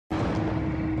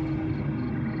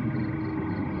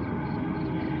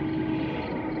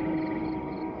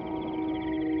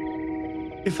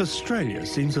If Australia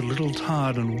seems a little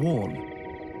tired and worn,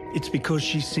 it's because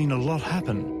she's seen a lot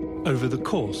happen over the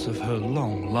course of her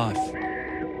long life.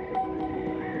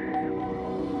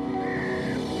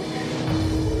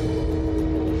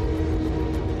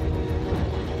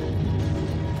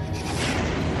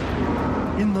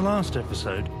 In the last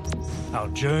episode, our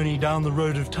journey down the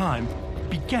road of time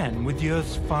began with the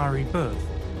Earth's fiery birth,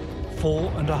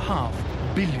 4.5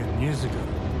 billion years ago.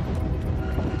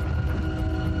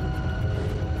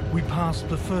 We passed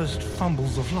the first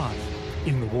fumbles of life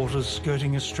in the waters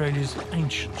skirting Australia's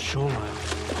ancient shoreline.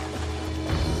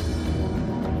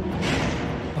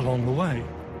 Along the way,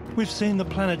 we've seen the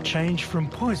planet change from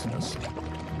poisonous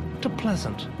to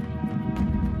pleasant,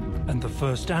 and the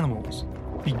first animals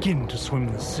begin to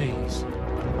swim the seas.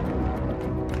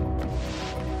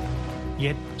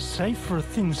 Yet, save for a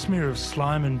thin smear of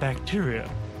slime and bacteria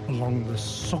along the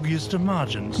soggiest of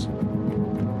margins,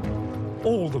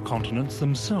 all the continents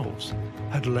themselves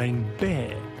had lain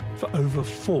bare for over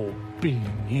 4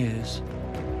 billion years.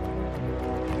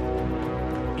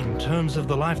 In terms of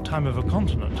the lifetime of a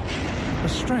continent,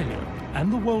 Australia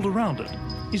and the world around it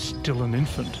is still an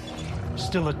infant,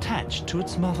 still attached to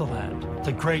its motherland,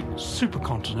 the great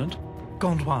supercontinent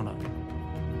Gondwana,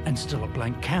 and still a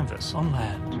blank canvas on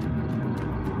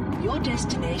land. Your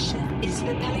destination is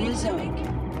the Paleozoic.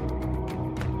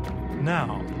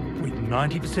 Now, with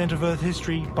 90% of Earth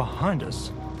history behind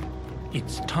us,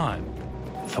 it's time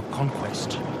for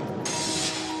conquest.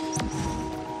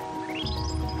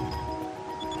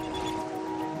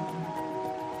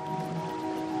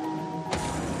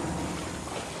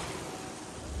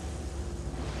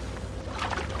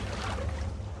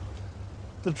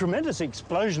 The tremendous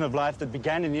explosion of life that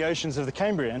began in the oceans of the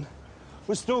Cambrian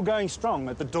was still going strong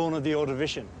at the dawn of the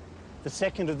Ordovician, the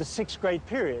second of the 6 great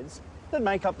periods that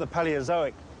make up the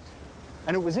Paleozoic.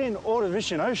 And it was in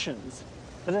Ordovician oceans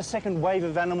that a second wave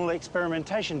of animal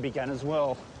experimentation began as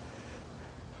well,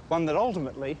 one that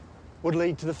ultimately would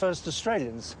lead to the first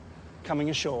Australians coming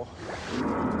ashore.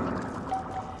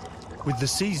 With the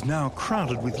seas now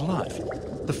crowded with life,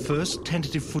 the first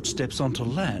tentative footsteps onto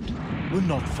land were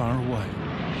not far away.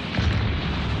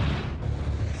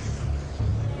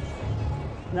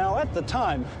 Now, at the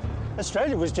time,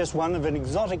 Australia was just one of an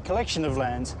exotic collection of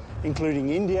lands, including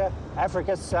India,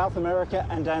 Africa, South America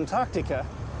and Antarctica,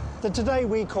 that today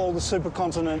we call the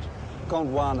supercontinent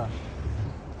Gondwana.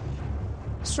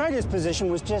 Australia's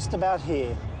position was just about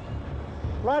here,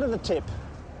 right at the tip,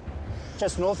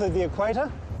 just north of the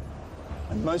equator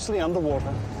and mostly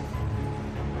underwater.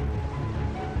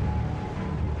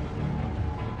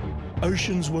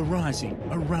 Oceans were rising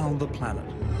around the planet,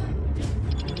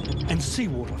 and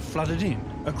seawater flooded in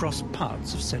across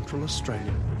parts of Central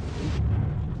Australia.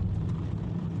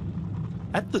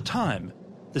 At the time,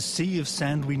 the sea of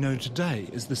sand we know today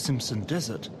as the Simpson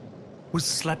Desert was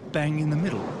slap bang in the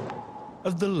middle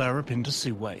of the Larapinta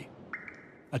Seaway,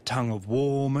 a tongue of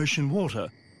warm ocean water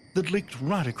that licked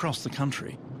right across the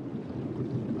country.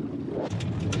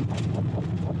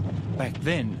 Back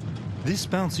then, this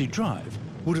bouncy drive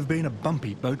would have been a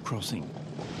bumpy boat crossing.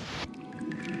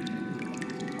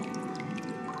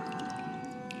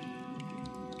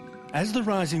 As the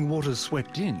rising waters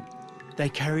swept in, they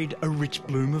carried a rich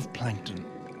bloom of plankton,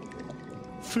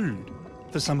 food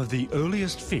for some of the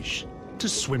earliest fish to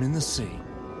swim in the sea.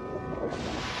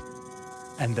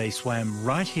 And they swam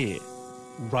right here,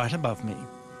 right above me.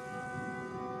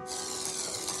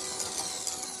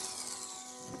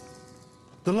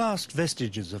 The last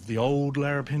vestiges of the old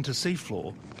Larapinta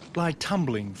seafloor lie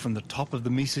tumbling from the top of the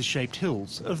Mesa-shaped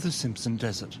hills of the Simpson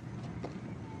Desert.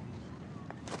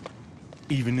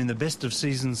 Even in the best of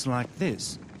seasons like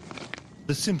this,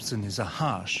 the Simpson is a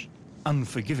harsh,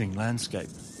 unforgiving landscape.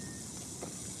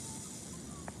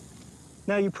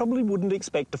 Now, you probably wouldn't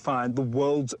expect to find the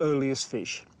world's earliest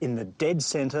fish in the dead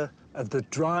centre of the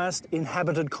driest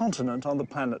inhabited continent on the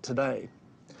planet today.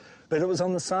 But it was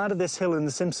on the side of this hill in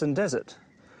the Simpson Desert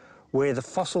where the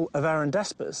fossil of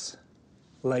Arundaspis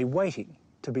lay waiting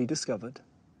to be discovered.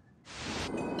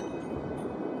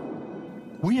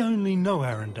 We only know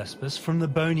Arundaspis from the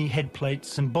bony head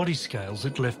plates and body scales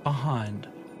it left behind.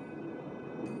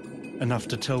 Enough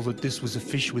to tell that this was a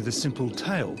fish with a simple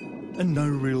tail and no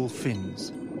real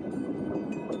fins.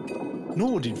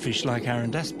 Nor did fish like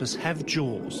Arundaspis have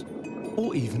jaws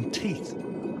or even teeth.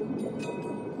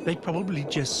 They probably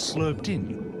just slurped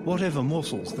in whatever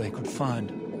morsels they could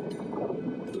find.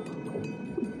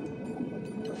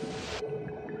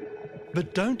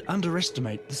 But don't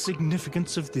underestimate the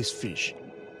significance of this fish.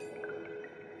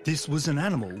 This was an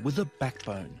animal with a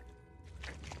backbone.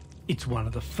 It's one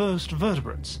of the first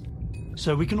vertebrates,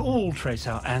 so we can all trace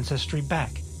our ancestry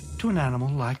back to an animal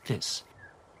like this.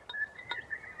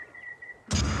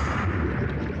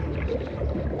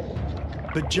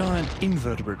 But giant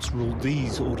invertebrates ruled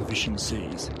these Ordovician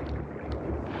seas.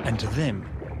 And to them,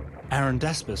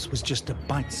 Arundaspis was just a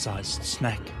bite-sized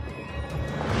snack.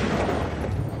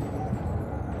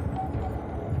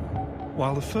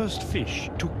 While the first fish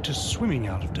took to swimming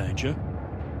out of danger,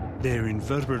 their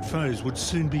invertebrate foes would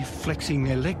soon be flexing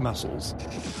their leg muscles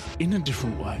in a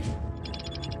different way.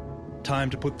 Time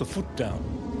to put the foot down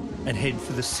and head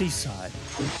for the seaside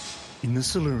in the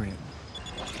Silurian.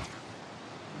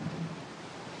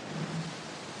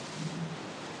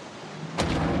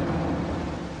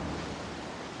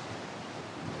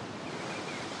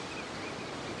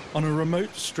 On a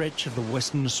remote stretch of the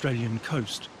Western Australian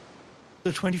coast, the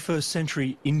 21st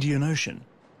century Indian Ocean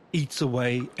eats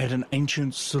away at an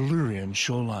ancient Silurian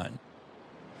shoreline.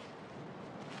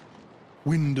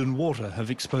 Wind and water have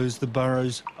exposed the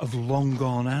burrows of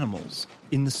long-gone animals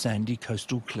in the sandy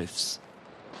coastal cliffs.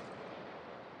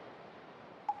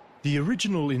 The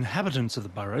original inhabitants of the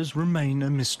burrows remain a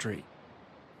mystery,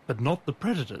 but not the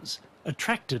predators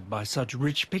attracted by such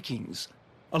rich pickings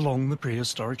along the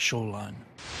prehistoric shoreline.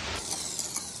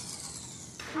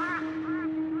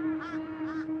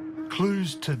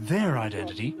 Clues to their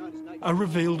identity are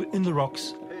revealed in the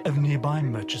rocks of nearby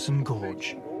Murchison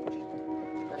Gorge.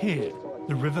 Here,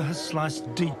 the river has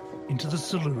sliced deep into the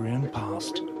Silurian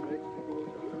past.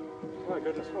 My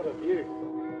goodness, what a view.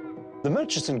 The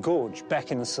Murchison Gorge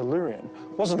back in the Silurian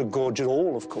wasn't a gorge at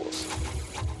all, of course.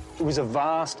 It was a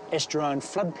vast estuarine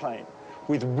floodplain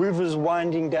with rivers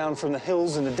winding down from the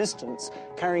hills in the distance,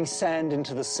 carrying sand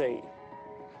into the sea.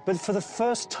 But for the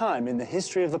first time in the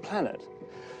history of the planet,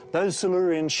 those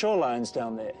Silurian shorelines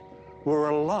down there were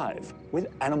alive with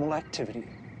animal activity.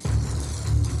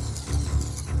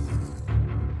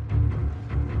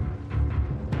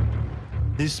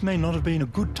 This may not have been a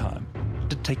good time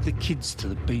to take the kids to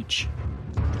the beach.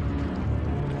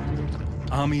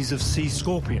 Armies of sea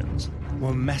scorpions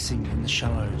were massing in the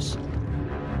shallows.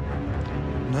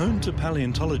 Known to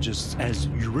paleontologists as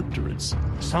eurypterids,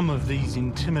 some of these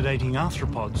intimidating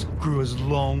arthropods grew as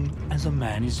long as a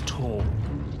man is tall,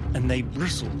 and they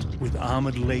bristled with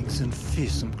armoured legs and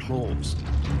fearsome claws.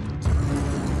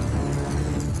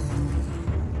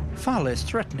 Far less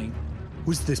threatening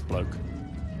was this bloke.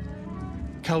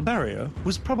 Calbaria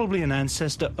was probably an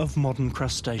ancestor of modern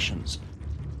crustaceans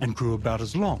and grew about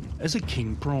as long as a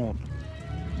king prawn.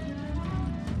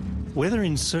 Whether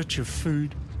in search of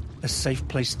food, a safe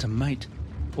place to mate,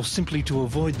 or simply to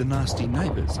avoid the nasty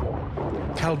neighbours,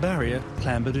 Calbaria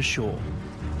clambered ashore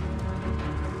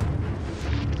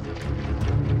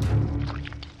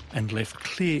and left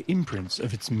clear imprints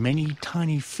of its many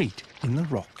tiny feet in the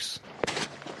rocks.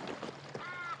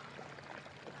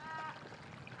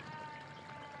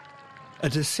 A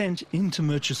descent into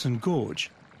Murchison Gorge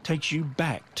takes you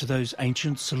back to those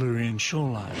ancient Silurian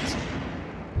shorelines.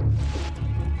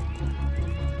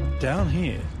 Down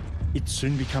here, it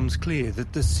soon becomes clear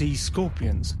that the sea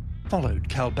scorpions followed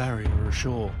Calbaria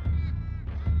ashore.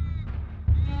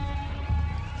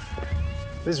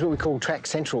 This is what we call track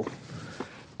central.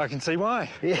 I can see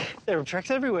why. Yeah. There are tracks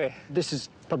everywhere. This is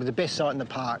probably the best site in the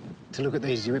park to look at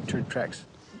these eurypterid tracks.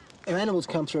 Our animals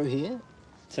come through here.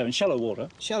 So in shallow water?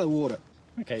 Shallow water.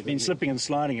 Okay, been slipping and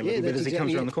sliding a little bit as he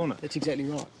comes around the corner. That's exactly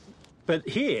right. But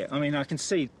here, I mean, I can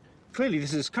see clearly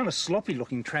this is kind of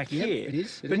sloppy-looking track here. It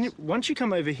is. Once you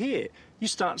come over here, you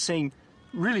start seeing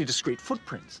really discrete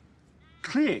footprints.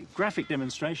 Clear, graphic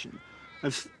demonstration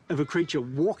of a creature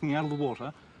walking out of the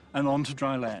water and onto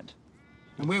dry land.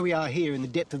 And where we are here in the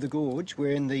depth of the gorge,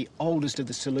 we're in the oldest of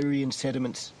the Silurian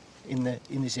sediments in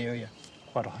this area.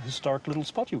 Quite a historic little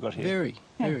spot you've got here.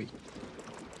 Very.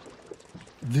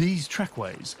 These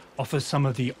trackways offer some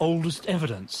of the oldest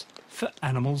evidence for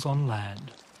animals on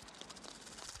land.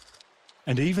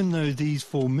 And even though these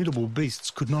formidable beasts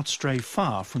could not stray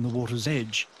far from the water's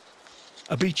edge,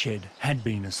 a beachhead had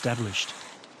been established.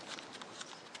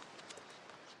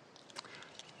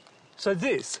 So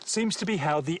this seems to be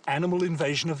how the animal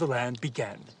invasion of the land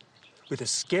began, with a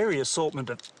scary assortment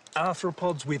of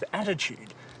arthropods with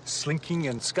attitude slinking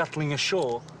and scuttling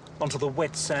ashore onto the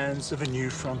wet sands of a new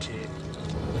frontier.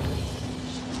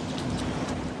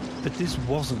 But this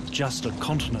wasn't just a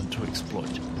continent to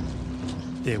exploit.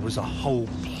 There was a whole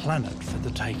planet for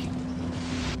the taking.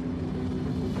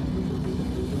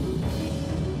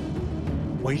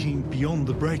 Waiting beyond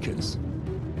the breakers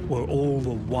were all the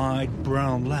wide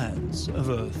brown lands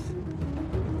of Earth.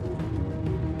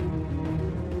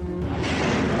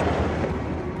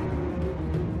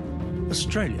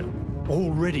 Australia,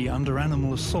 already under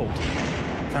animal assault,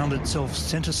 found itself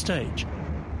centre stage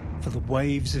for the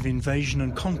waves of invasion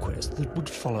and conquest that would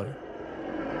follow.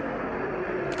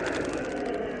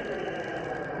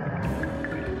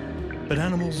 But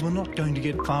animals were not going to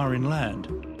get far inland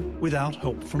without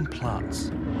help from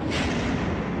plants.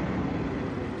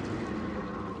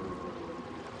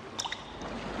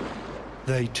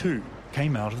 They too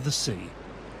came out of the sea,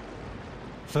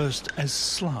 first as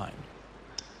slime,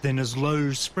 then as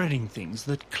low spreading things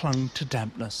that clung to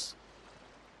dampness.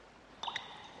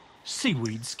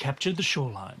 Seaweeds captured the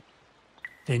shoreline,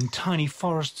 then tiny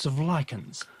forests of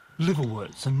lichens,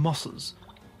 liverworts and mosses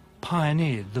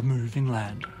pioneered the move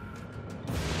inland.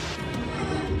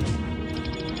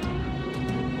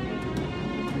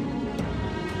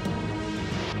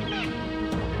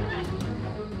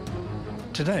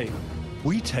 Today,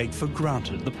 we take for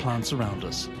granted the plants around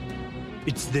us.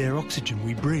 It's their oxygen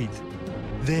we breathe,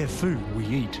 their food we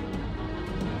eat.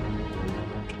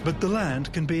 But the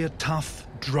land can be a tough,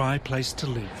 dry place to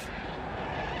live.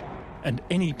 And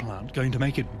any plant going to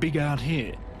make it big out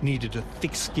here needed a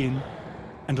thick skin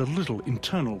and a little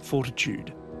internal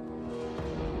fortitude.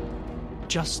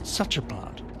 Just such a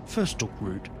plant first took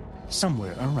root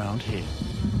somewhere around here.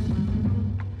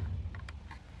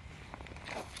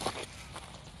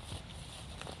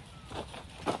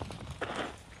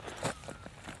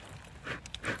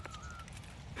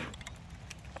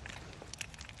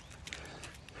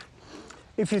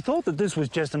 If you thought that this was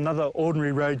just another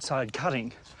ordinary roadside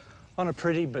cutting on a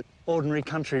pretty but ordinary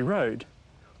country road,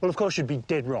 well, of course, you'd be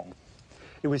dead wrong.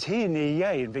 It was here near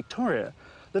Yea in Victoria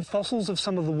that fossils of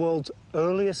some of the world's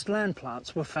earliest land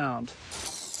plants were found.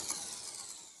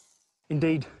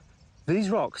 Indeed, these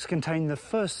rocks contain the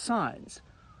first signs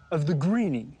of the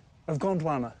greening of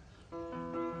Gondwana.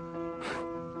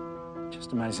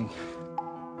 Just amazing.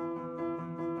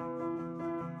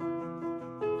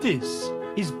 This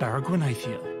is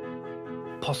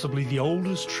Baragwanathia, possibly the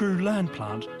oldest true land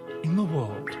plant in the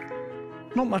world.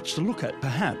 Not much to look at,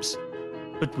 perhaps,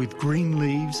 but with green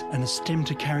leaves and a stem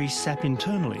to carry sap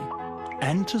internally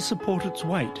and to support its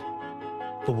weight,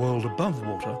 the world above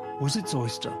water was its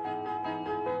oyster.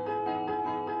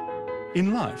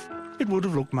 In life, it would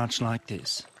have looked much like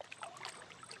this.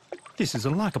 This is a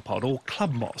lycopod or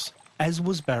club moss, as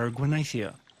was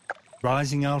Baragwanathia,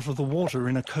 rising out of the water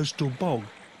in a coastal bog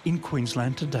in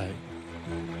Queensland today.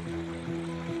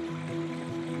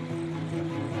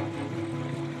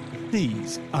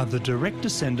 These are the direct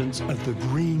descendants of the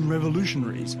green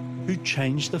revolutionaries who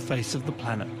changed the face of the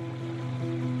planet.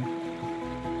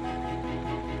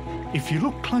 If you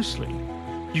look closely,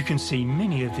 you can see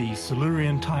many of these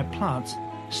Silurian-type plants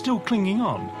still clinging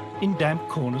on in damp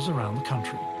corners around the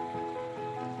country.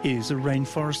 Here's a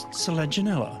rainforest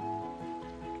Selaginella,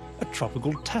 a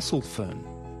tropical tassel fern,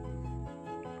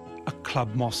 a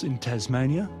club moss in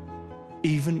Tasmania,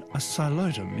 even a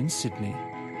Silotum in Sydney.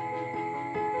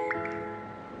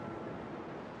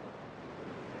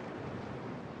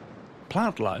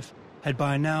 Plant life had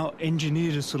by now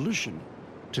engineered a solution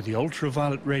to the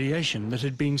ultraviolet radiation that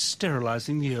had been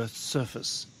sterilising the Earth's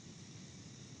surface.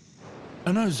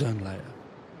 An ozone layer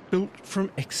built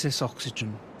from excess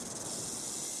oxygen.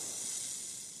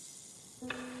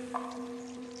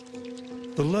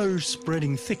 The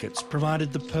low-spreading thickets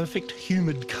provided the perfect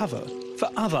humid cover for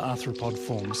other arthropod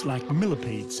forms like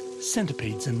millipedes,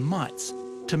 centipedes and mites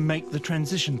to make the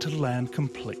transition to land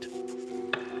complete.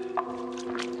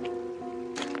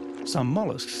 Some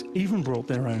molluscs even brought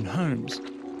their own homes,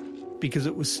 because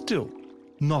it was still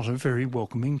not a very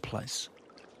welcoming place.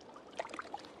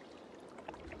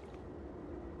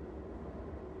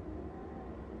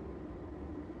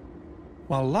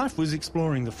 While life was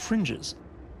exploring the fringes,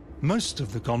 most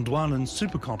of the Gondwanan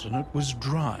supercontinent was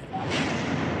dry,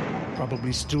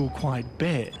 probably still quite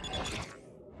bare,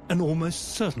 and almost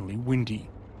certainly windy.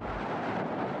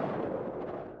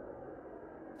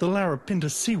 The Larapinta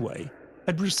Seaway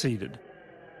had receded,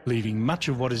 leaving much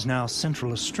of what is now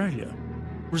Central Australia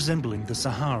resembling the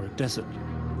Sahara Desert.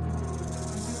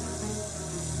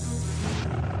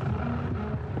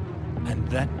 And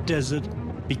that desert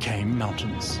became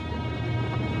mountains.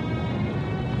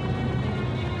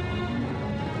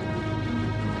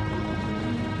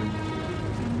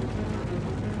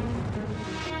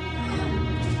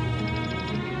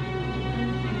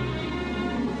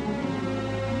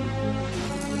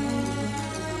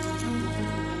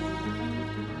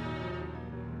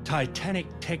 Titanic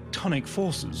tectonic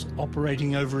forces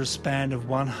operating over a span of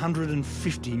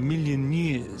 150 million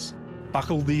years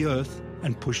buckled the Earth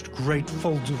and pushed great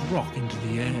folds of rock into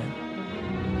the air.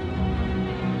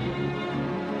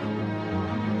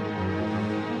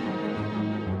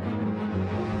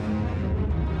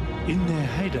 In their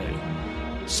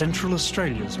heyday, Central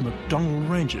Australia's McDonnell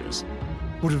Ranges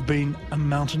would have been a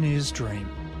mountaineer's dream,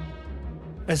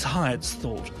 as high, it's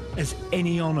thought, as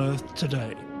any on Earth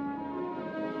today.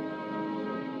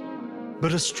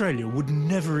 But Australia would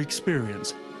never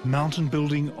experience mountain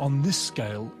building on this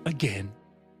scale again.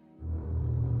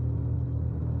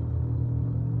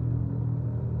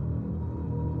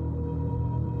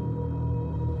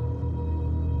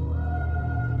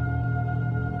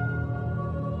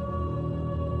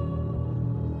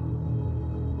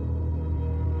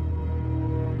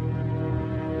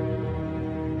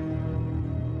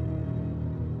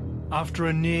 After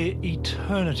a near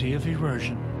eternity of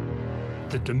erosion,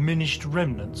 the diminished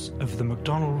remnants of the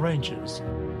McDonnell Ranges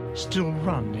still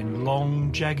run in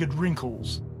long, jagged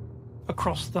wrinkles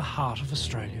across the heart of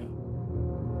Australia.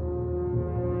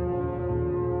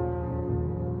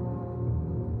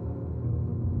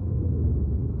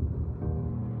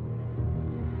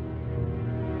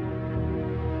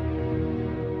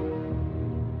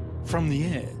 From the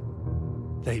air,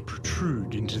 they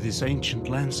protrude into this ancient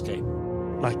landscape,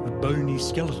 like the bony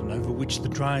skeleton over which the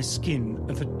dry skin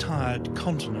of a tired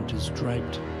continent is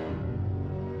draped.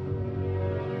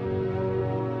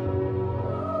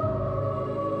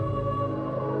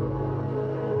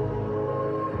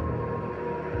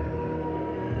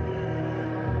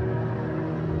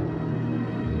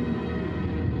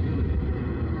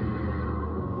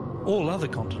 All other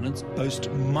continents boast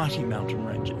mighty mountain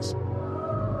ranges.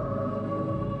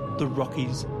 The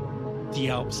Rockies, the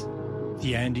Alps,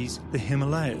 the Andes, the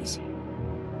Himalayas.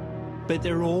 But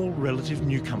they're all relative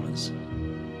newcomers,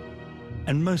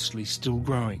 and mostly still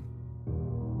growing.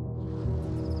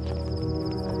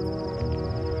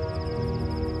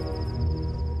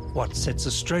 What sets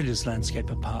Australia's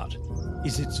landscape apart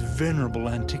is its venerable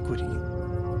antiquity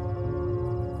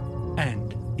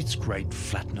and its great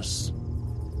flatness.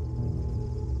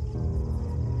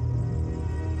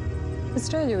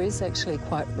 Australia is actually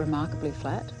quite remarkably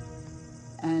flat,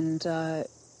 and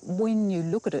when you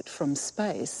look at it from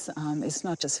space, it's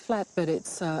not just flat, but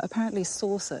it's apparently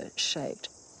saucer-shaped.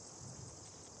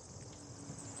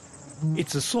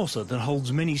 It's a saucer that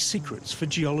holds many secrets for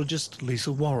geologist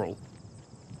Lisa Worrell.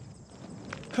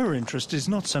 Her interest is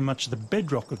not so much the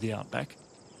bedrock of the outback,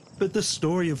 but the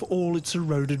story of all its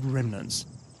eroded remnants,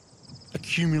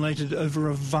 accumulated over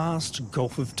a vast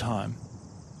gulf of time.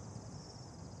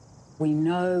 We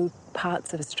know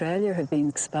parts of Australia have been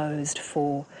exposed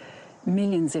for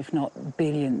millions, if not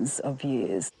billions, of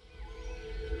years.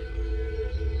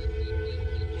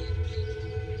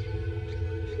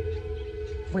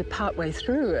 We're partway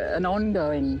through an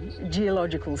ongoing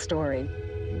geological story.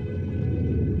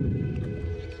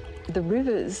 The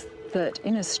rivers that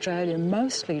in Australia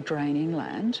mostly drain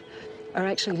inland are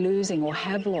actually losing or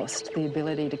have lost the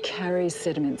ability to carry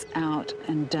sediments out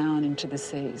and down into the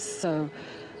seas. So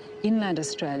inland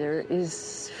Australia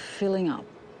is filling up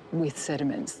with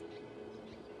sediments.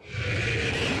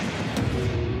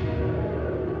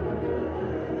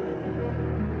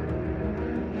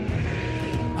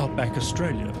 Outback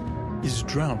Australia is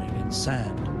drowning in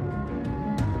sand.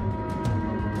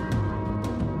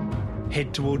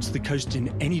 Head towards the coast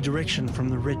in any direction from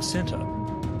the red centre,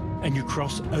 and you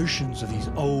cross oceans of these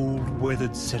old,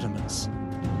 weathered sediments.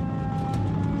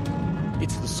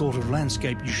 It's the sort of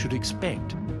landscape you should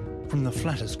expect from the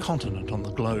flattest continent on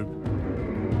the globe.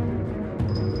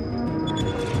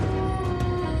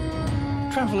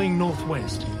 Travelling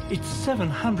northwest, it's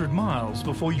 700 miles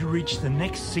before you reach the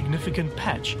next significant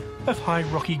patch of high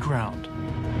rocky ground.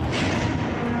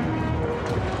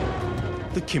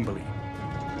 The Kimberley.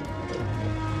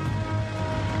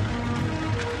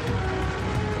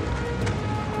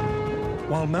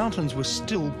 While mountains were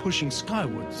still pushing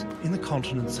skywards in the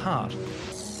continent's heart,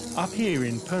 up here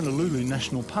in Purnululu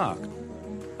National Park,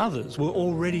 others were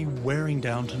already wearing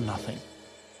down to nothing.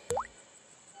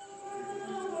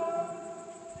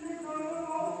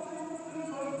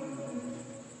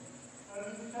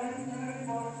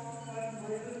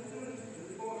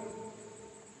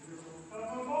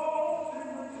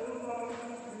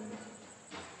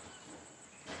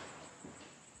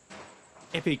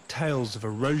 Epic tales of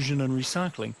erosion and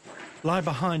recycling lie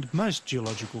behind most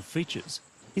geological features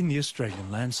in the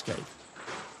Australian landscape.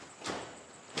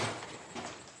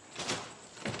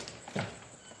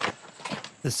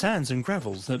 The sands and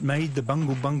gravels that made the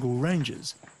Bungle Bungle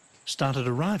Ranges started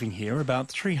arriving here about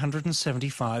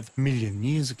 375 million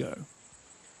years ago,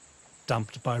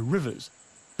 dumped by rivers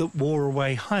that wore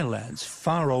away highlands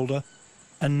far older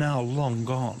and now long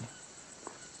gone.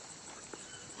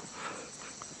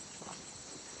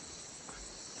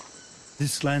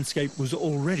 This landscape was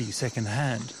already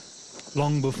second-hand,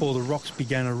 long before the rocks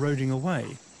began eroding away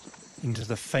into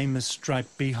the famous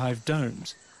striped beehive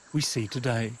domes we see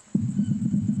today.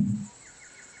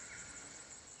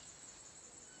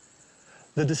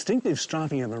 The distinctive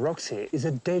striping in the rocks here is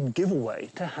a dead giveaway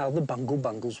to how the Bungle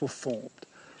Bungles were formed,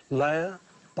 layer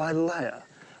by layer,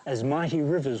 as mighty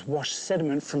rivers washed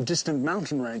sediment from distant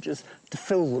mountain ranges to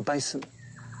fill the basin.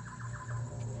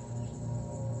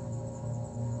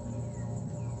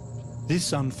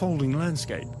 This unfolding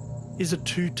landscape is a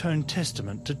two-tone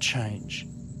testament to change,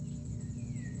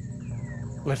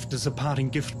 left as a parting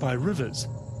gift by rivers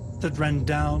that ran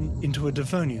down into a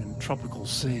Devonian tropical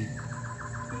sea.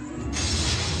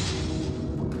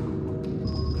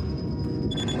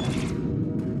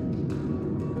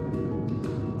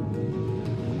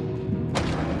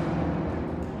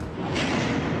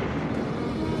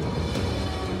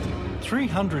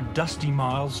 "300 dusty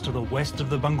miles to the west of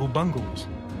the Bungle Bungles,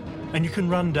 and you can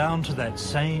run down to that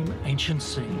same ancient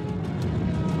sea.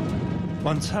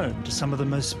 Once home to some of the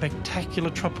most spectacular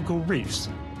tropical reefs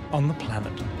on the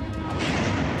planet."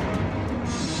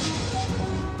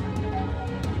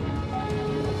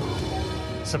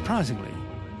 Surprisingly,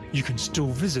 you can still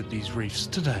visit these reefs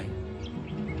today.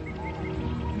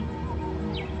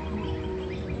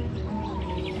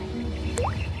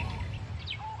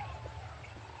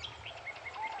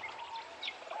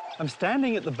 I'm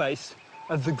standing at the base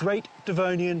of the Great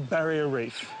Devonian Barrier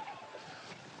Reef.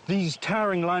 These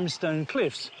towering limestone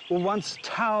cliffs were once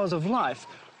towers of life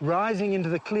rising into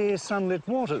the clear sunlit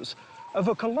waters of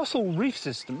a colossal reef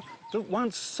system that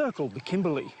once circled the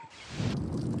Kimberley.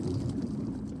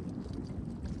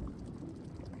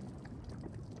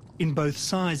 In both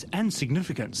size and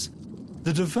significance,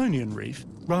 the Devonian Reef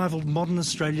rivaled modern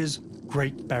Australia's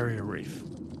Great Barrier Reef.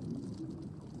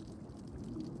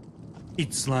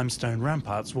 Its limestone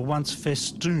ramparts were once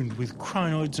festooned with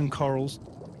crinoids and corals,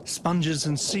 sponges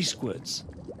and sea squirts,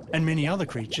 and many other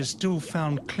creatures still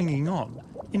found clinging on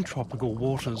in tropical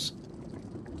waters.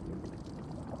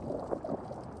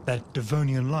 That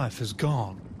Devonian life has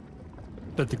gone,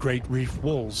 but the great reef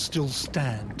walls still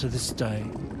stand to this day.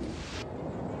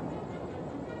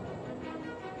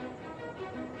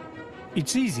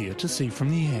 It's easier to see from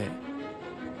the air.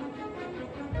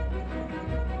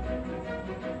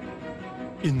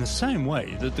 In the same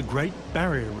way that the Great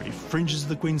Barrier Reef fringes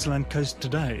the Queensland coast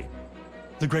today,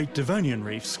 the Great Devonian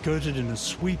Reef skirted in a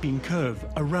sweeping curve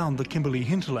around the Kimberley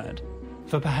hinterland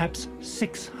for perhaps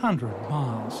 600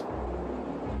 miles.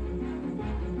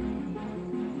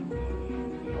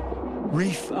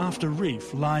 Reef after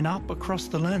reef line up across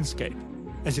the landscape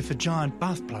as if a giant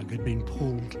bath plug had been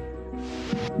pulled.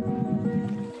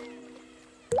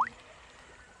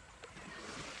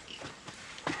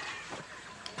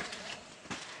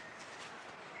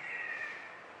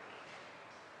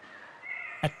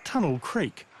 At Tunnel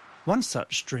Creek, one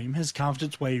such stream has carved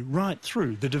its way right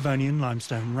through the Devonian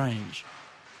limestone range.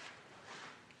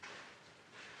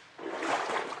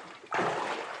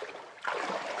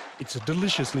 It's a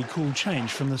deliciously cool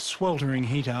change from the sweltering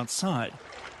heat outside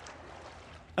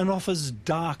and offers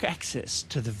dark access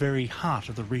to the very heart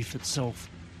of the reef itself.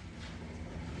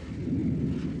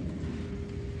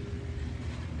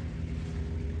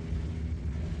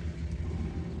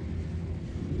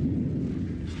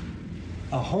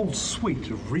 A whole suite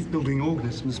of reef-building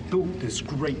organisms built this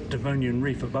Great Devonian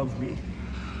Reef above me.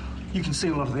 You can see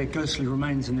a lot of their ghostly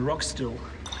remains in the rock still.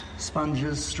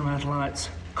 Sponges, stromatolites,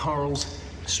 corals,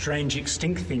 strange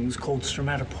extinct things called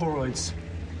stromatoporoids.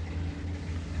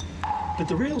 But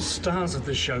the real stars of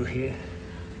the show here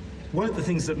weren't the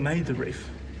things that made the reef,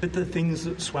 but the things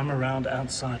that swam around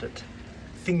outside it.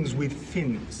 Things with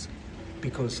fins,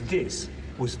 because this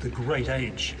was the great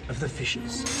age of the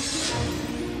fishes.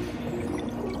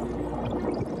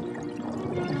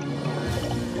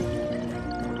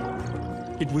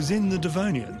 It was in the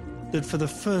Devonian that for the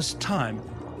first time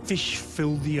fish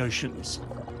filled the oceans.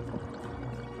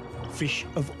 Fish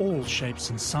of all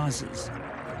shapes and sizes.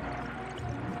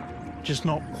 Just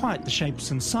not quite the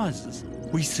shapes and sizes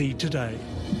we see today.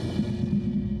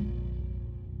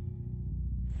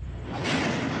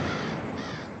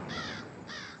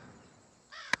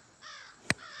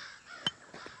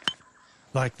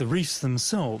 Like the reefs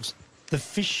themselves, the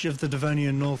fish of the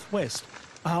Devonian Northwest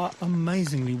are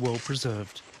amazingly well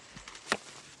preserved.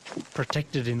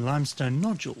 Protected in limestone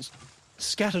nodules,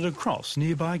 scattered across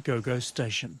nearby Gogo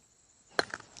Station.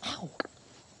 Ow.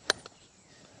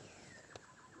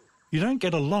 You don't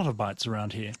get a lot of bites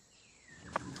around here.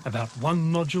 About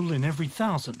one nodule in every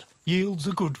 1,000 yields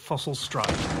a good fossil strike.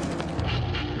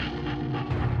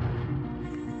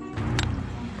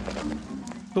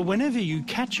 But whenever you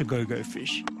catch a Gogo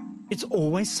fish, it's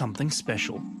always something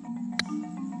special.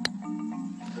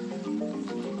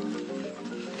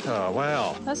 Oh,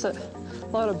 wow. That's a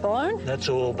lot of bone. That's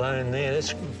all bone there.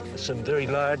 That's some very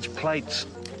large plates.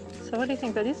 So what do you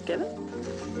think that is, Kevin?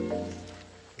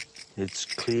 It's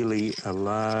clearly a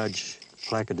large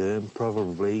placoderm,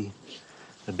 probably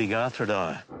a big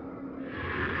arthrodire.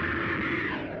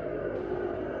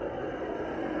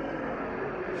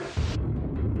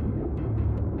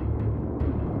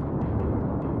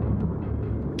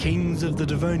 Kings of the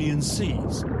Devonian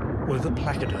seas were the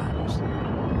placoderms.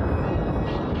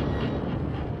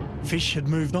 Fish had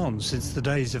moved on since the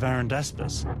days of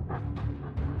Arundaspis.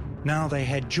 Now they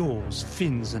had jaws,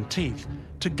 fins and teeth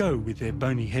to go with their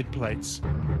bony head plates.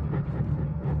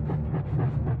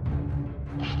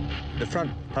 The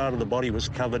front part of the body was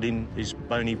covered in these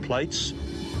bony plates.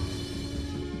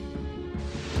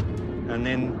 And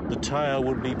then the tail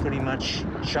would be pretty much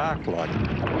shark-like.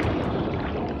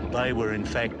 They were, in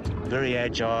fact, very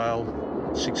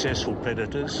agile, successful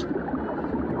predators.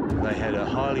 They had a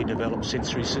highly developed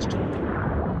sensory system.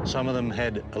 Some of them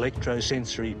had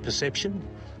electrosensory perception,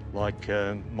 like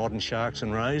modern sharks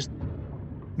and rays.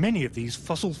 Many of these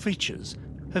fossil features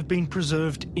have been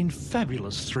preserved in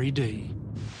fabulous 3D.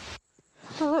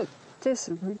 Oh, look, there's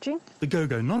some ridging. The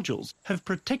go-go nodules have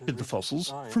protected the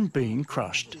fossils from being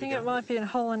crushed. Do you think it might be a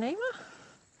holonema?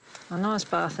 A nice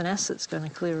bath and acid's going to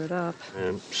clear it up.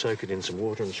 Soak it in some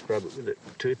water and scrub it with a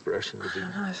toothbrush. And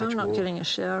I know, if I'm not getting a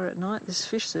shower at night, this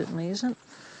fish certainly isn't.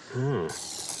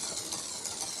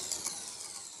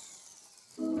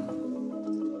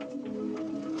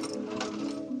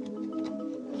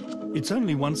 It's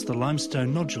only once the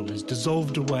limestone nodule is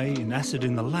dissolved away in acid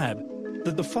in the lab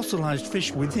that the fossilised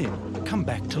fish within come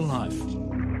back to life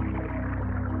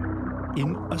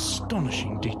in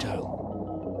astonishing detail.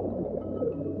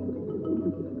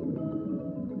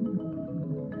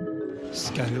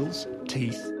 Scales,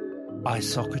 teeth, eye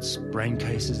sockets, brain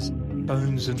cases,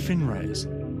 bones and fin rays.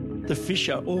 The fish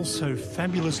are all so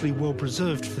fabulously well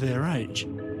preserved for their age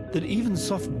that even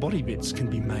soft body bits can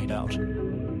be made out.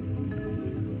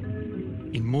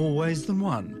 In more ways than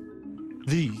one,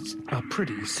 these are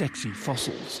pretty sexy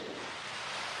fossils.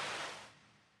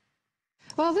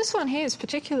 Well, this one here is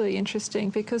particularly interesting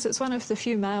because it's one of the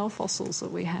few male fossils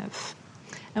that we have.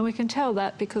 And we can tell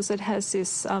that because it has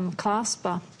this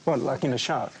clasper. What, like in a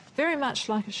shark? Very much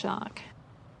like a shark.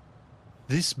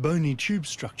 This bony tube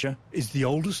structure is the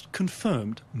oldest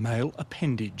confirmed male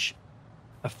appendage,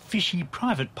 a fishy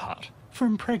private part for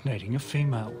impregnating a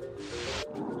female.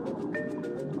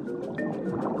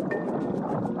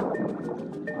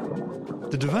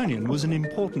 The Devonian was an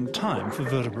important time for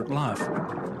vertebrate life,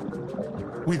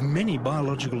 with many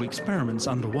biological experiments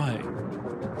underway,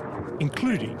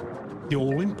 including the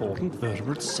all-important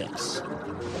vertebrate sex.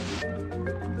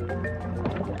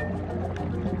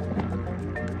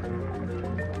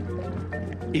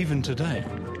 Even today,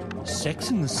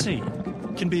 sex in the sea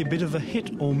can be a bit of a hit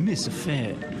or miss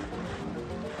affair,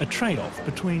 a trade-off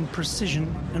between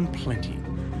precision and plenty.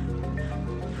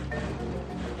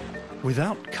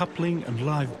 Without coupling and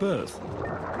live birth,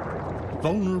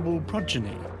 vulnerable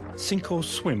progeny sink or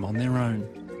swim on their own.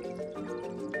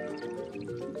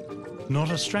 Not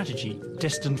a strategy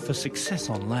destined for success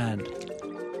on land.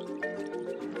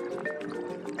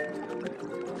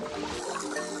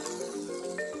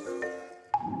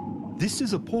 This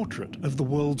is a portrait of the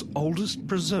world's oldest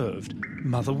preserved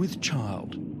mother with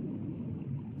child,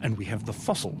 and we have the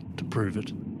fossil to prove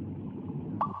it.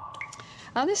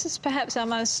 This is perhaps our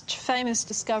most famous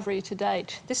discovery to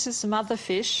date. This is some other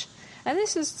fish, and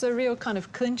this is the real kind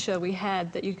of clincher we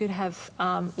had that you could have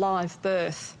live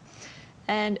birth.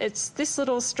 And it's this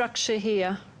little structure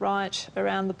here, right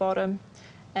around the bottom,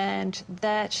 and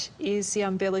that is the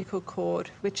umbilical cord,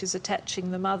 which is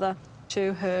attaching the mother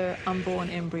to her unborn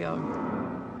embryo.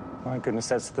 My goodness,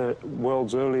 that's the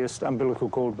world's earliest umbilical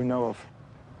cord we know of.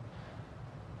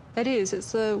 It is.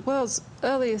 It's the world's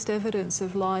earliest evidence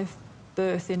of live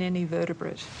birth in any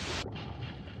vertebrate.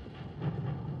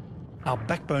 Our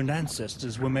backboned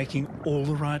ancestors were making all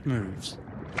the right moves.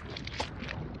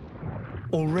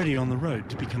 Already on the road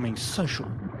to becoming social,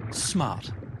 smart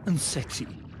and sexy.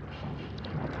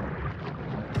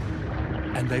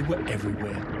 And they were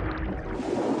everywhere.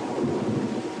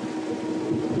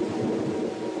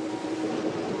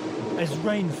 As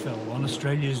rain fell on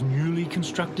Australia's newly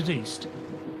constructed east,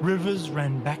 rivers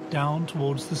ran back down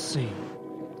towards the sea,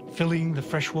 filling the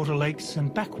freshwater lakes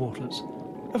and backwaters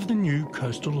of the new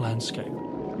coastal landscape.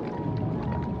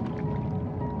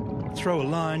 Throw a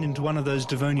line into one of those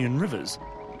Devonian rivers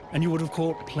and you would have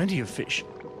caught plenty of fish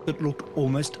that looked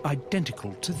almost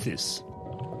identical to this.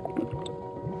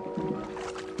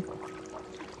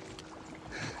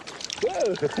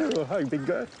 Hi, big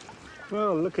guy.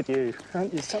 Well, look at you.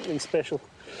 Aren't you something special?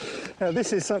 Now,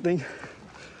 this is something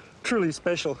truly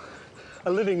special.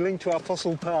 A living link to our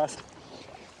fossil past.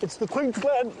 It's the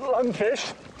Queensland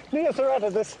lungfish,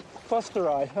 Neotheratus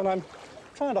fosteri, and I'm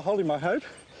trying to hold him, I hope.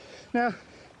 Now,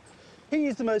 he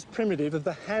is the most primitive of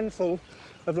the handful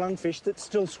of lungfish that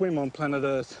still swim on planet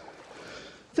Earth.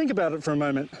 Think about it for a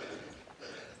moment.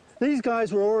 These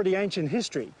guys were already ancient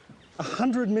history,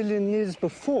 100 million years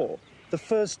before the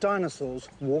first dinosaurs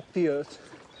walked the Earth.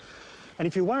 And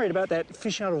if you're worried about that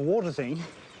fish out of water thing,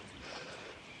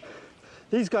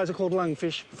 these guys are called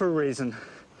lungfish for a reason.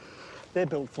 They're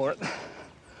built for it.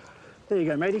 There you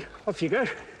go, matey. Off you go.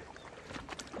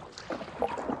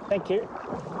 Thank you.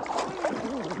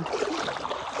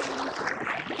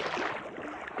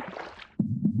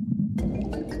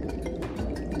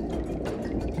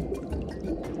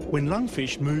 When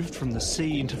lungfish moved from the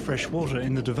sea into fresh water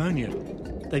in the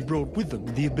Devonian, they brought with them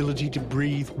the ability to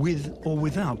breathe with or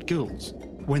without gills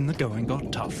when the going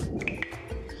got tough.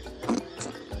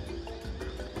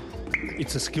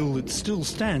 It's a skill that still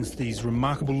stands these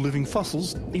remarkable living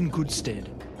fossils in good stead.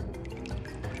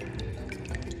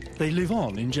 They live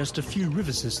on in just a few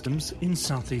river systems in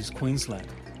southeast Queensland.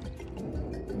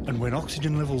 And when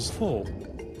oxygen levels fall,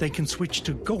 they can switch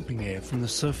to gulping air from the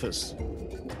surface.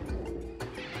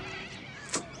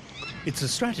 It's a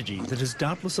strategy that has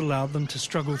doubtless allowed them to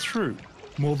struggle through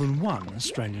more than one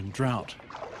Australian drought.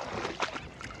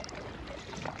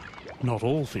 Not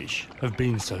all fish have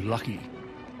been so lucky.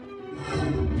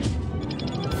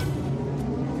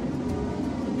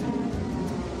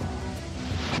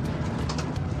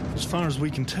 As far as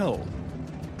we can tell,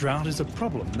 drought is a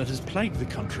problem that has plagued the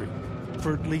country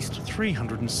for at least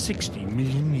 360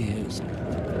 million years.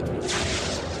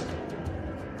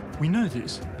 We know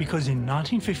this because in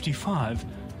 1955,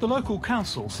 the local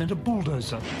council sent a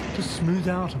bulldozer to smooth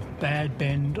out a bad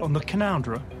bend on the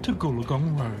Canowindra to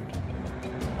Goolagong Road.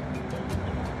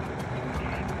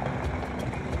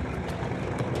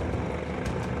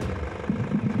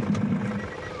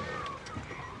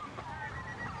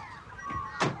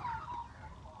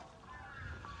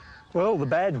 Well, the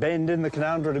bad bend in the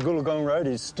Canowindra to Goolagong Road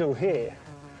is still here.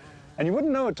 And you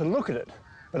wouldn't know it to look at it,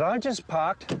 but I just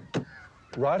parked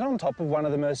right on top of one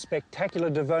of the most spectacular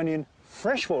Devonian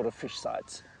freshwater fish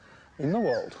sites in the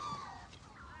world.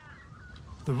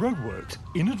 The roadworks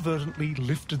inadvertently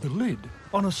lifted the lid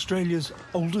on Australia's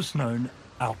oldest known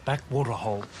outback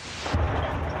waterhole.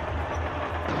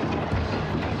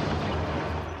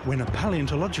 When a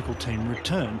paleontological team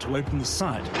returned to open the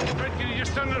site, Fred, can you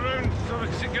just turn it around so we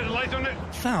can get a light on it?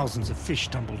 thousands of fish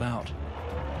tumbled out.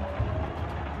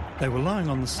 They were lying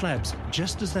on the slabs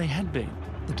just as they had been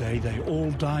the day they all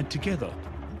died together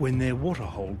when their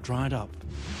waterhole dried up.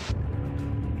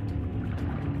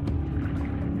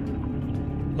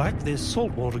 Like their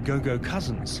saltwater go-go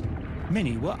cousins,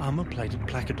 many were armour-plated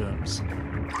placoderms.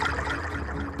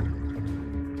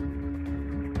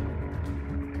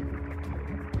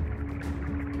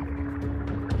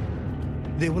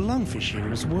 There were lungfish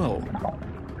here as well,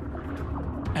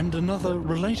 and another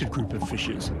related group of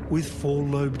fishes with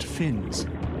four-lobed fins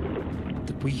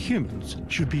that we humans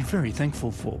should be very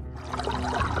thankful for.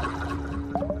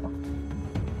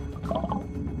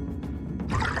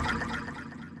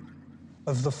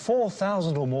 Of the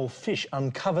 4,000 or more fish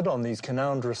uncovered on these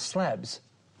Canowindra slabs,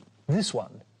 this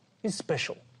one is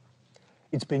special.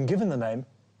 It's been given the name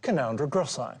Canowindra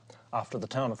grossi, after the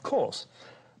town, of course,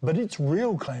 but its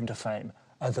real claim to fame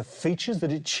are the features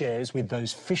that it shares with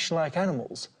those fish-like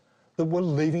animals that were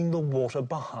leaving the water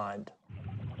behind.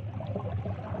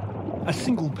 A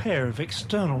single pair of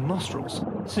external nostrils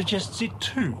suggests it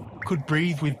too could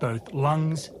breathe with both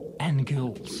lungs and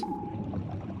gills.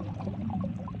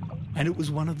 And it was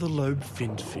one of the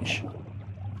lobe-finned fish,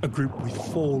 a group with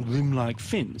four limb-like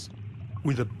fins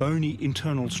with a bony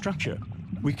internal structure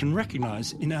we can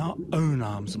recognise in our own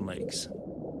arms and legs.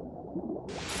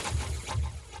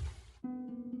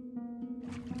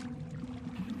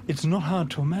 It's not hard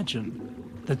to imagine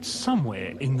that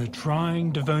somewhere in the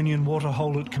drying Devonian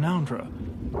waterhole at Canowindra,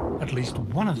 at least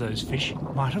one of those fish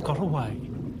might have got away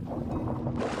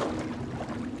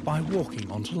by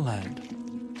walking onto land.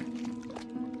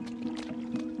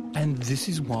 And this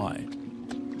is why.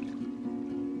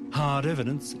 Hard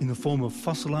evidence in the form of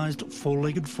fossilised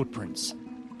four-legged footprints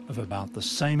of about the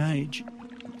same age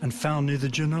and found near the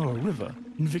Genoa River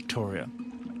in Victoria.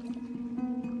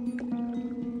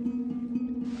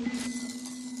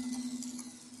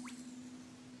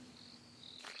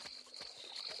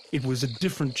 It was a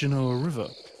different Genoa River,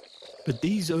 but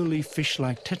these early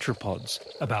fish-like tetrapods,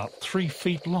 about 3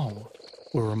 feet long,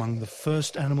 were among the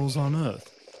first animals on Earth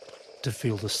to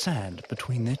feel the sand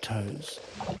between their toes.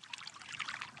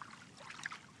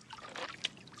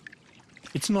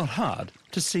 It's not hard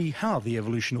to see how the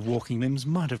evolution of walking limbs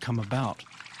might have come about.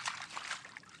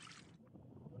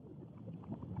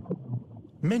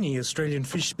 Many Australian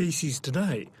fish species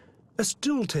today are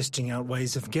still testing out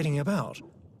ways of getting about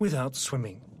without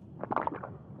swimming.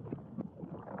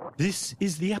 This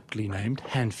is the aptly named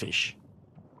handfish,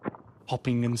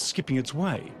 hopping and skipping its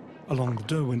way along the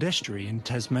Derwent estuary in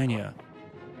Tasmania.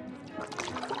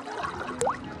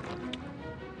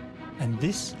 And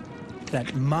this,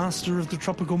 that master of the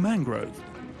tropical mangrove,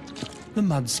 the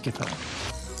mud skipper.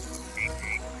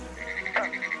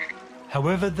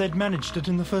 However they'd managed it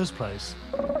in the first place,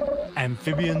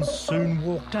 amphibians soon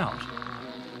walked out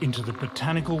into the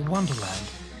botanical wonderland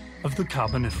of the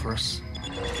Carboniferous.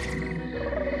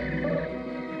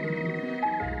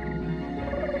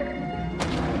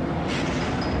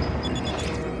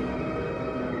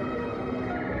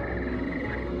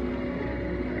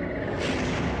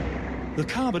 The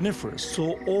Carboniferous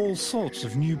saw all sorts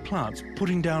of new plants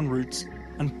putting down roots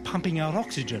and pumping out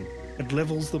oxygen at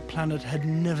levels the planet had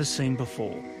never seen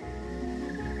before.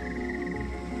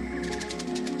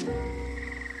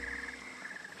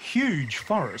 Huge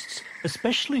forests,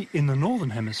 especially in the northern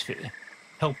hemisphere,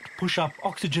 helped push up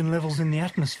oxygen levels in the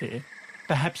atmosphere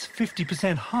perhaps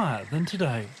 50% higher than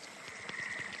today.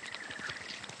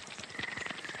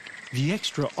 The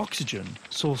extra oxygen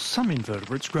saw some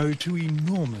invertebrates grow to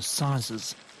enormous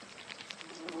sizes.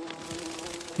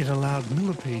 It allowed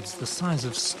millipedes the size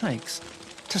of snakes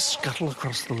to scuttle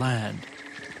across the land,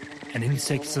 and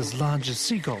insects as large as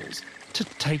seagulls to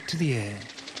take to the air.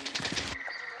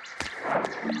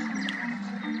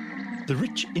 The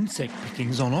rich insect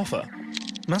pickings on offer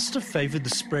must have favoured the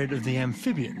spread of the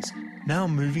amphibians now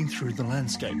moving through the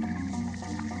landscape.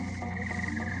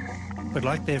 But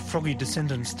like their froggy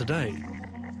descendants today,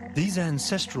 these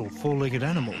ancestral four-legged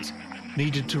animals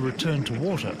needed to return to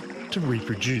water to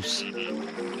reproduce.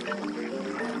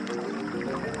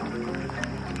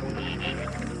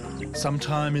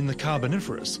 Sometime in the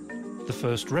Carboniferous, the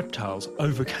first reptiles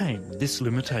overcame this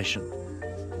limitation.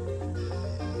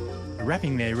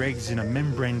 Wrapping their eggs in a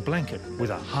membrane blanket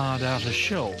with a hard outer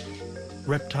shell,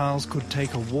 reptiles could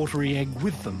take a watery egg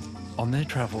with them on their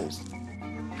travels.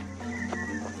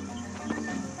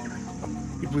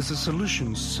 It was a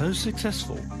solution so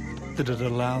successful that it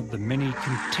allowed the many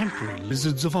contemporary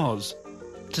lizards of Oz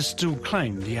to still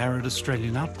claim the arid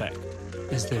Australian outback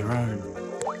as their own.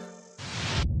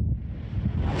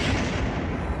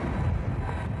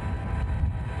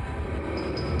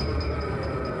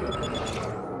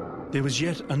 There was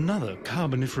yet another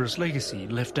Carboniferous legacy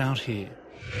left out here.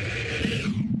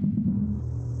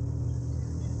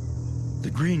 The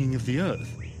greening of the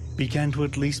Earth began to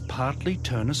at least partly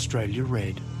turn Australia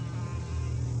red.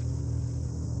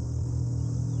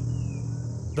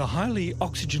 The highly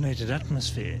oxygenated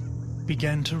atmosphere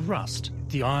began to rust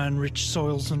the iron-rich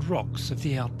soils and rocks of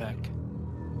the outback.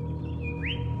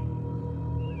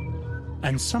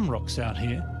 And some rocks out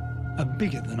here are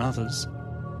bigger than others.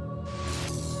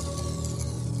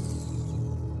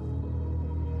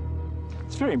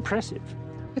 It's very impressive.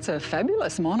 It's a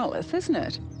fabulous monolith, isn't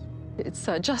it? It's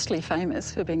justly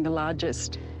famous for being the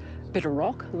largest bit of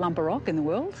rock, lump of rock in the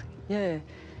world. Yeah,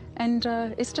 and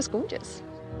it's just gorgeous.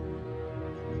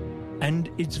 And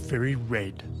it's very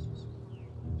red.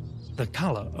 The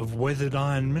colour of weathered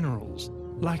iron minerals,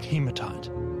 like hematite.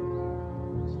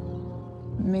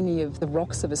 Many of the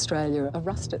rocks of Australia are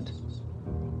rusted.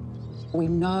 We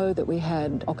know that we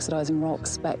had oxidising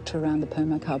rocks back to around the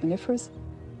Permo-Carboniferous.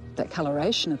 That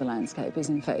coloration of the landscape is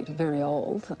in fact very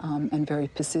old and very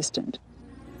persistent.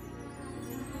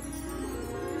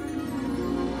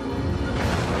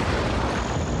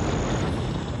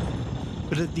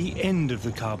 But at the end of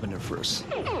the Carboniferous,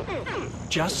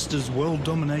 just as world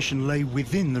domination lay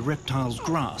within the reptile's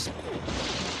grasp,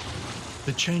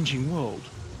 the changing world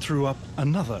threw up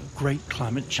another great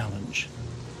climate challenge.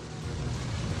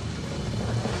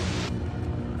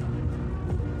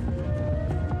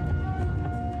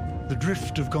 The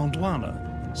drift of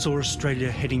Gondwana saw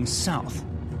Australia heading south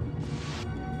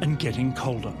and getting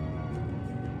colder.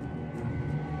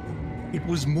 It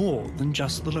was more than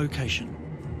just the location.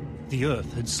 The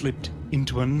Earth had slipped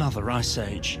into another ice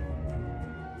age,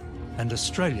 and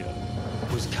Australia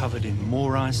was covered in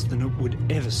more ice than it would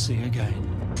ever see again.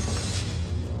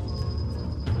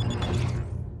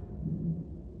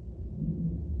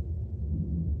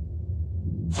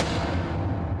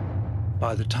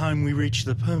 By the time we reached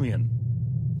the Permian,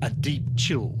 a deep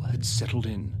chill had settled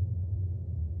in.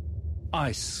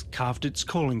 ice carved its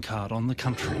calling card on the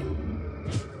country.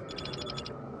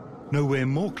 Nowhere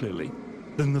more clearly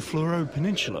than the Fleury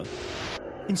Peninsula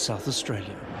in South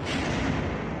Australia.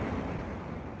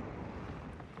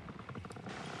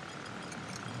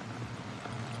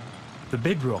 The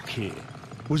bedrock here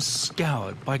was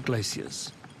scoured by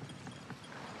glaciers.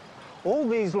 All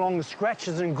these long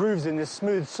scratches and grooves in this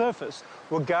smooth surface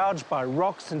were gouged by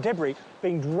rocks and debris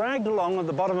being dragged along at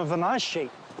the bottom of an ice sheet,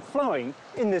 flowing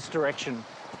in this direction.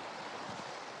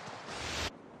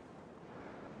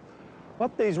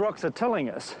 What these rocks are telling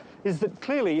us is that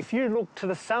clearly, if you look to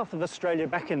the south of Australia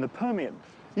back in the Permian,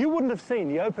 you wouldn't have seen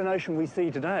the open ocean we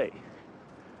see today.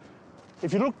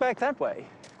 If you look back that way,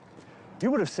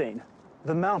 you would have seen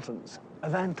the mountains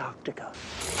of Antarctica.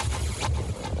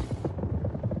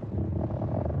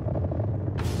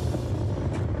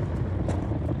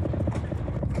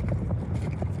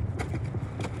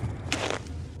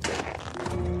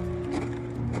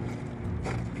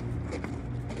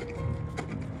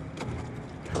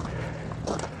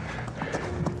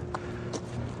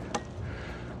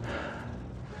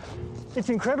 It's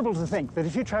incredible to think that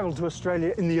if you travelled to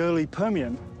Australia in the early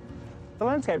Permian, the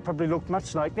landscape probably looked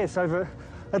much like this over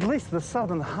at least the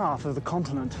southern half of the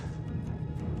continent.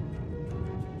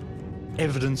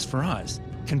 Evidence for ice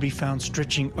can be found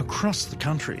stretching across the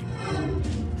country,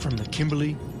 from the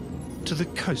Kimberley to the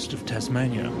coast of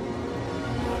Tasmania.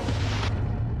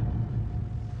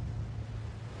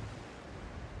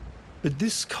 But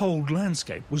this cold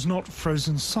landscape was not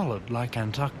frozen solid like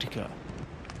Antarctica.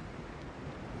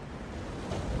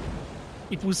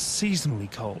 It was seasonally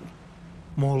cold,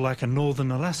 more like a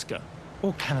northern Alaska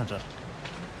or Canada.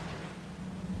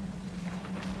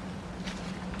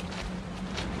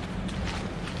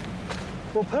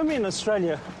 Well, Permian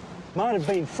Australia might have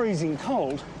been freezing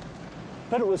cold,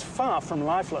 but it was far from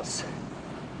lifeless.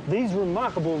 These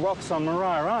remarkable rocks on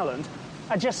Maria Island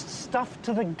are just stuffed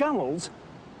to the gunnels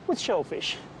with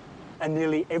shellfish. And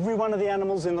nearly every one of the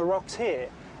animals in the rocks here,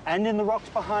 and in the rocks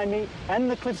behind me,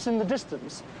 and the cliffs in the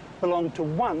distance, belong to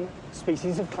one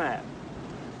species of clam.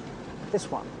 This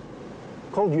one,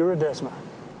 called Urodesma.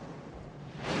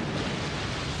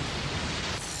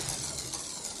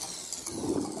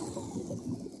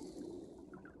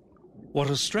 What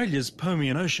Australia's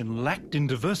Permian Ocean lacked in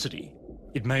diversity,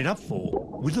 it made up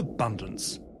for with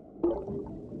abundance.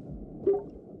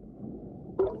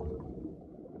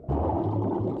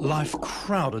 Life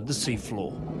crowded the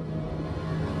seafloor.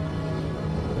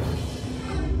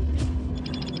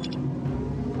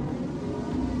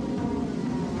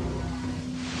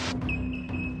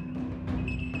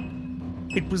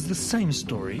 It was the same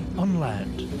story on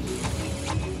land.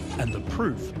 And the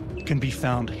proof can be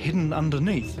found hidden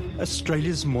underneath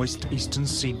Australia's moist eastern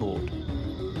seaboard.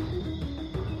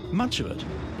 Much of it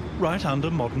right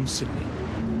under modern Sydney.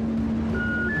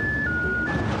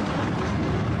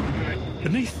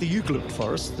 Beneath the eucalypt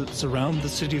forests that surround the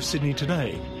city of Sydney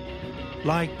today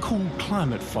lie cool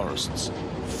climate forests,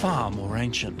 far more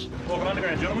ancient. Welcome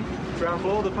underground, gentlemen. Ground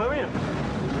floor of the Permian.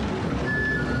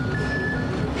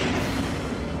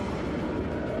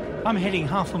 I'm heading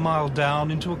half a mile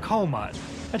down into a coal mine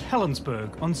at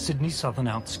Helensburgh on Sydney's southern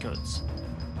outskirts.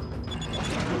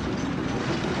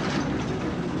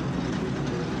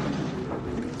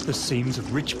 The seams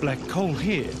of rich black coal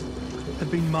here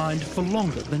have been mined for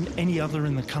longer than any other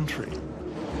in the country.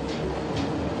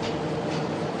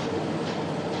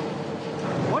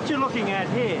 What you're looking at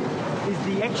here is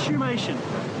the exhumation,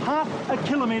 half a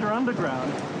kilometre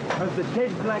underground, of the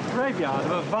dead black graveyard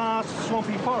of a vast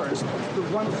swampy forest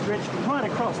that once stretched right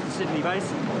across the Sydney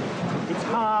Basin. It's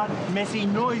hard, messy,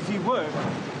 noisy work,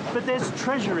 but there's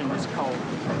treasure in this coal,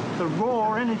 the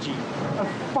raw energy of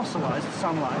fossilised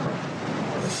sunlight.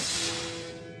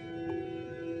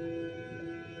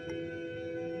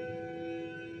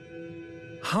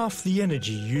 Half the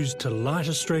energy used to light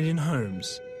Australian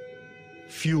homes,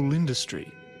 fuel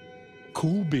industry,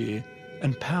 cool beer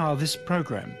and power this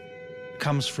program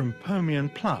comes from Permian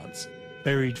plants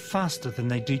buried faster than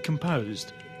they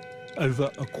decomposed over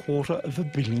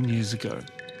 250 million years ago.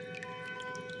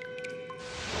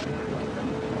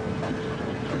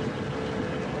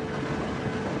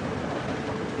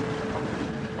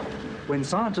 When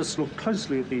scientists looked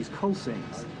closely at these coal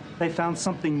seams, they found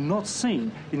something not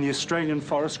seen in the Australian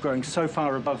forest growing so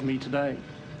far above me today.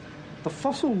 The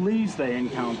fossil leaves they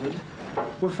encountered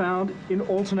were found in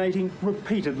alternating,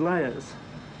 repeated layers.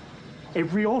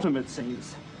 Every autumn, it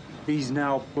seems, these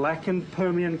now blackened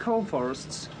Permian coal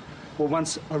forests were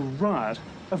once a riot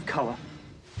of colour.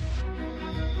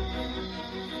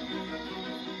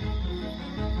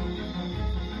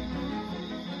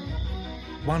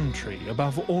 one tree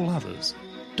above all others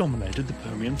dominated the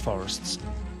Permian forests: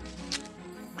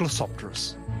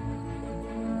 Glossopteris.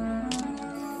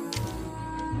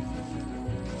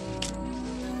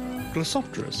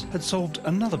 Glossopteris had solved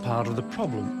another part of the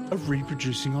problem of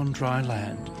reproducing on dry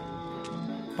land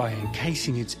by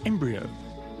encasing its embryo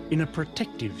in a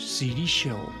protective seedy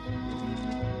shell.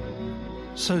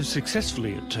 So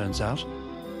successfully, it turns out,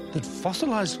 that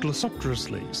fossilised Glossopteris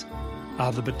leaves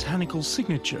are the botanical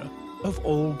signature of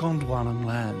all Gondwanan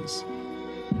lands.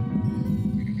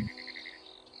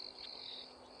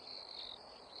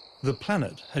 The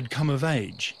planet had come of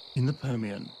age in the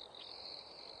Permian.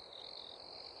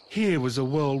 Here was a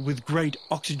world with great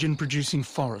oxygen-producing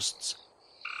forests,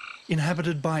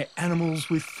 inhabited by animals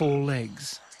with 4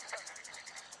 legs.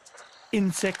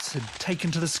 Insects had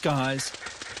taken to the skies,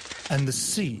 and the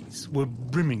seas were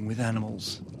brimming with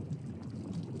animals.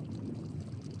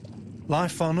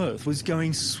 Life on Earth was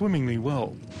going swimmingly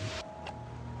well.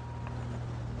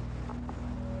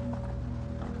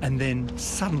 And then,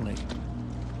 suddenly,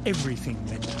 everything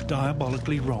went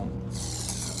diabolically wrong.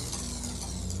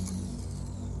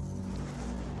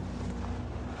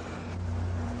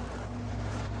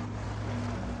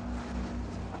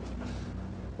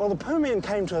 Well, the Permian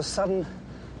came to a sudden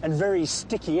and very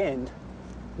sticky end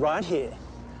right here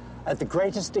at the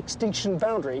greatest extinction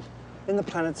boundary in the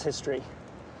planet's history.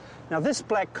 Now, this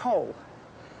black coal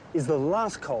is the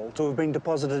last coal to have been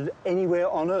deposited anywhere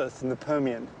on Earth in the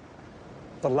Permian,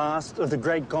 the last of the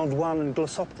great Gondwana and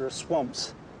Glossopteris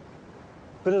swamps.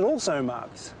 But it also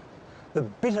marks the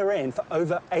bitter end for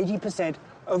over 80%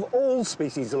 of all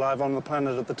species alive on the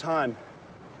planet at the time.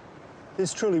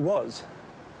 This truly was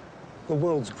the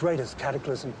world's greatest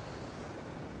cataclysm.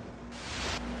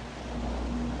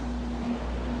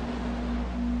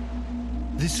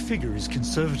 This figure is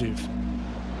conservative.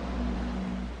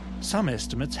 Some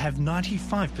estimates have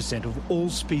 95% of all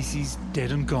species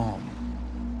dead and gone,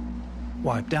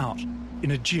 wiped out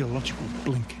in a geological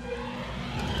blink.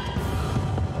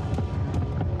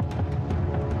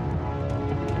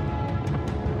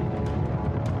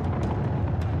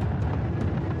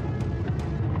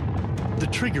 The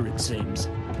trigger, it seems,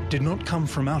 did not come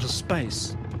from outer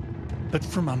space, but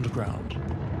from underground.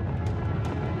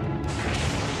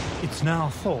 It's now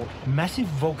thought massive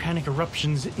volcanic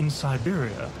eruptions in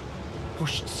Siberia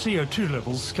pushed CO2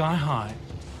 levels sky high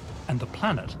and the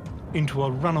planet into a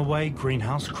runaway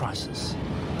greenhouse crisis.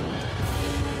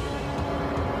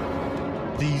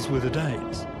 These were the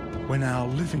days when our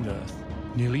living Earth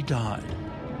nearly died.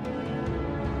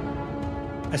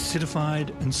 Acidified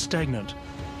and stagnant,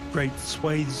 great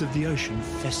swathes of the ocean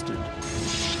festered.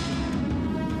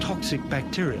 Toxic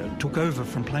bacteria took over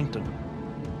from plankton,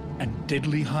 and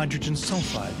deadly hydrogen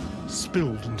sulfide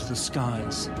spilled into the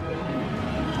skies.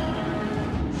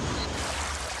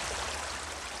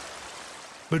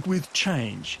 But with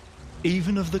change,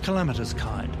 even of the calamitous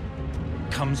kind,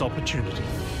 comes opportunity.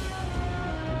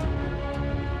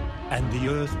 And the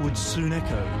Earth would soon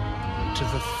echo to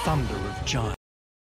the thunder of giants.